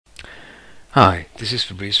Hi, this is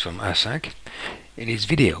Fabrice from ASAC. In this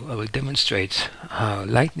video I will demonstrate how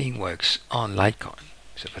Lightning works on Litecoin.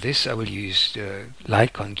 So for this I will use the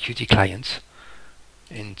Litecoin Qt client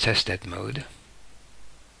in testnet mode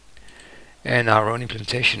and our own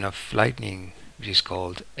implementation of Lightning, which is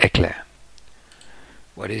called eclair.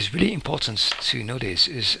 What is really important to notice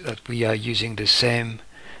is that we are using the same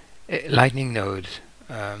Lightning node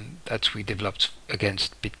that we developed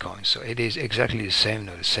against Bitcoin. So it is exactly the same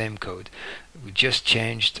node, the same code. We just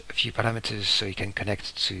changed a few parameters so you can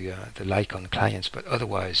connect to the Litecoin clients, but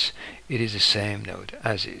otherwise it is the same node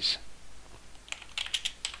as is.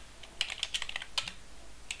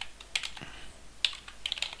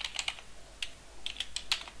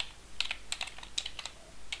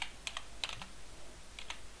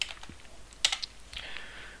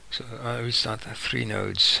 So I restart 3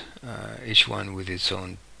 nodes, each one with its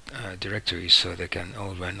own directory, so they can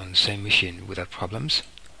all run on the same machine without problems.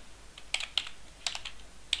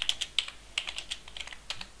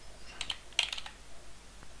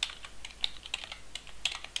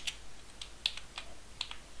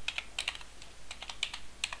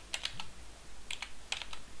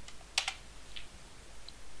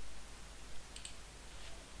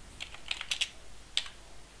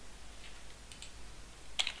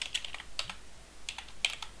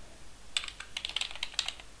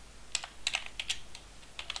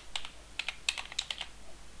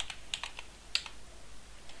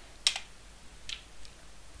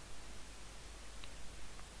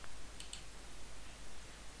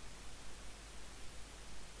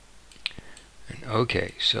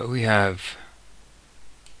 Okay, so we have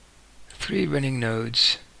 3 running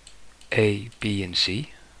nodes, A, B and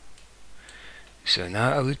C. So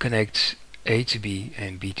now I will connect A to B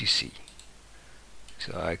and B to C.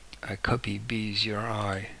 So I copy B's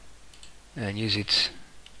URI and use it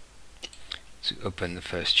to open the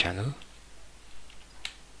first channel.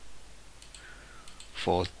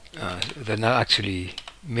 For they're not actually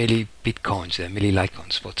milli bitcoins, they're milli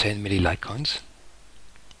litecoins, for 10 milli litecoins.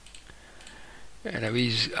 And I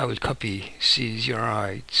will copy C's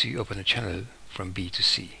URI to open a channel from B to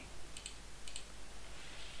C.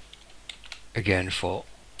 Again for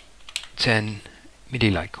 10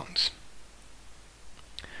 milli litecoins.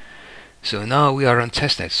 So now we are on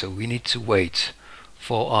testnet, so we need to wait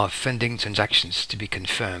for our funding transactions to be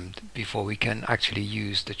confirmed before we can actually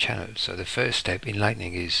use the channel. So the first step in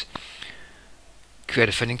Lightning is create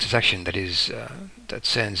a funding transaction that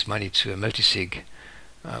sends money to a multisig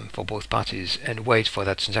for both parties, and wait for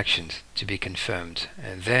that transaction to be confirmed,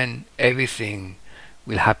 and then everything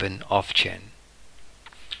will happen off-chain.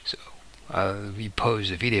 So I'll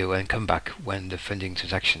repause the video and come back when the funding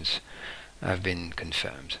transactions have been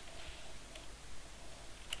confirmed.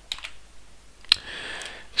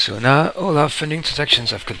 So now all our funding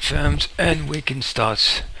transactions have confirmed and we can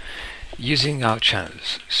start using our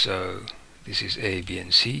channels. So this is A, B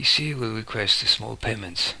and C. C will request a small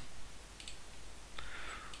payment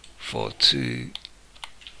for 2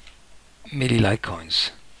 milli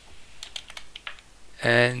litecoins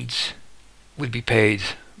and will be paid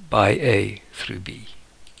by A through B.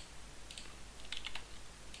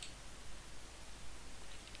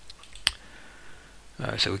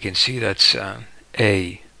 So we can see that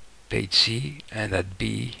A paid C and that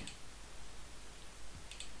B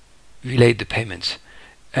relayed the payment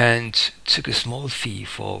and took a small fee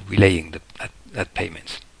for relaying that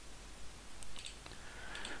payment.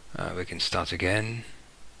 We can start again,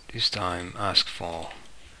 this time ask for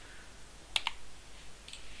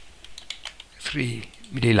 3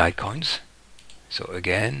 milli litecoins. So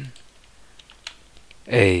again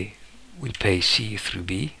A will pay C through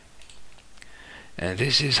B, and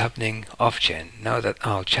this is happening off-chain. Now that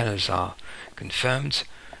our channels are confirmed,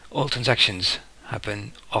 all transactions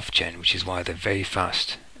happen off-chain, which is why they're very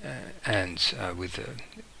fast and with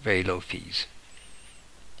very low fees.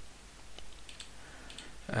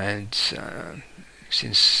 And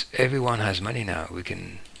since everyone has money now, we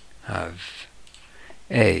can have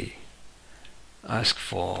A ask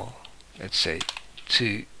for, let's say,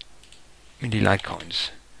 2 milli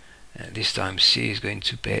litecoins, and this time C is going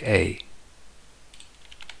to pay A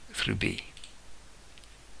through B.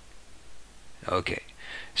 Okay,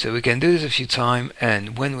 so we can do this a few times,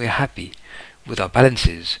 and when we're happy with our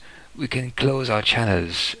balances, we can close our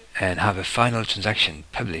channels and have a final transaction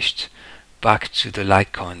published back to the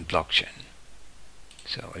Litecoin blockchain.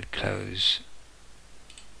 So I'll close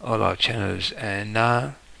all our channels, and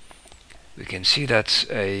now we can see that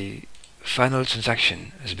a final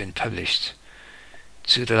transaction has been published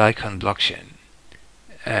to the Litecoin blockchain,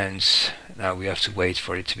 and now we have to wait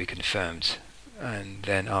for it to be confirmed, and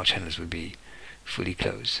then our channels will be fully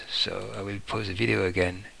closed. So I will pause the video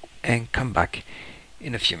again and come back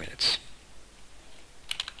in a few minutes.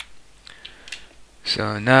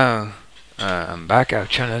 So now I'm back. Our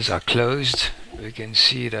channels are closed. We can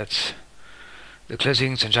see that the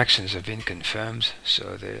closing transactions have been confirmed,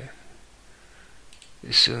 so they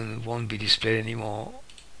soon won't be displayed anymore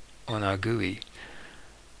on our GUI.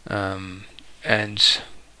 And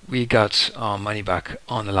we got our money back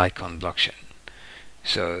on the Litecoin blockchain.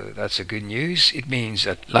 So that's a good news. It means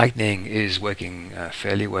that Lightning is working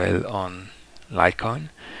fairly well on Litecoin.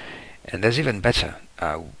 And there's even better.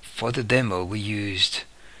 For the demo, we used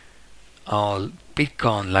our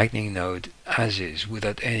Bitcoin Lightning node as is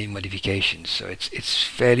without any modifications. So it's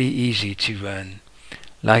fairly easy to run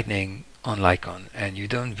Lightning on Litecoin, and you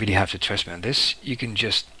don't really have to trust me on this. You can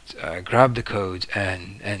just grab the code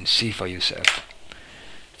and see for yourself.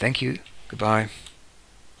 Thank you. Goodbye.